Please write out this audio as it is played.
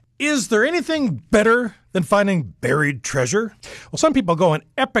Is there anything better than finding buried treasure? Well, some people go on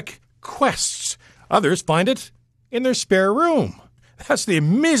epic quests. Others find it in their spare room. That's the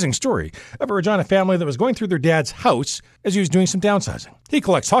amazing story of a Regina family that was going through their dad's house as he was doing some downsizing. He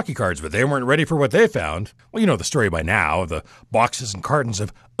collects hockey cards, but they weren't ready for what they found. Well, you know the story by now, the boxes and cartons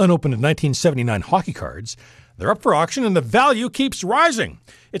of unopened 1979 hockey cards. They're up for auction and the value keeps rising.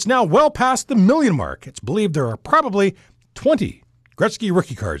 It's now well past the million mark. It's believed there are probably 20 Gretzky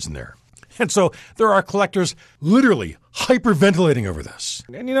rookie cards in there. And so there are collectors literally hyperventilating over this.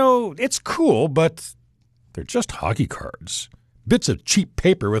 And you know, it's cool, but they're just hockey cards. Bits of cheap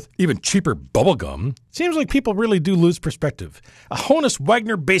paper with even cheaper bubble gum. Seems like people really do lose perspective. A Honus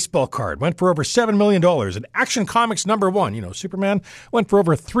Wagner baseball card went for over $7 million. And Action Comics #1, Superman, went for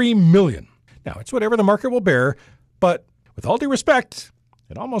over $3 million. Now, it's whatever the market will bear, but with all due respect,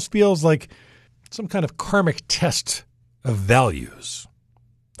 it almost feels like some kind of karmic test of values.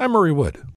 I'm Murray Wood.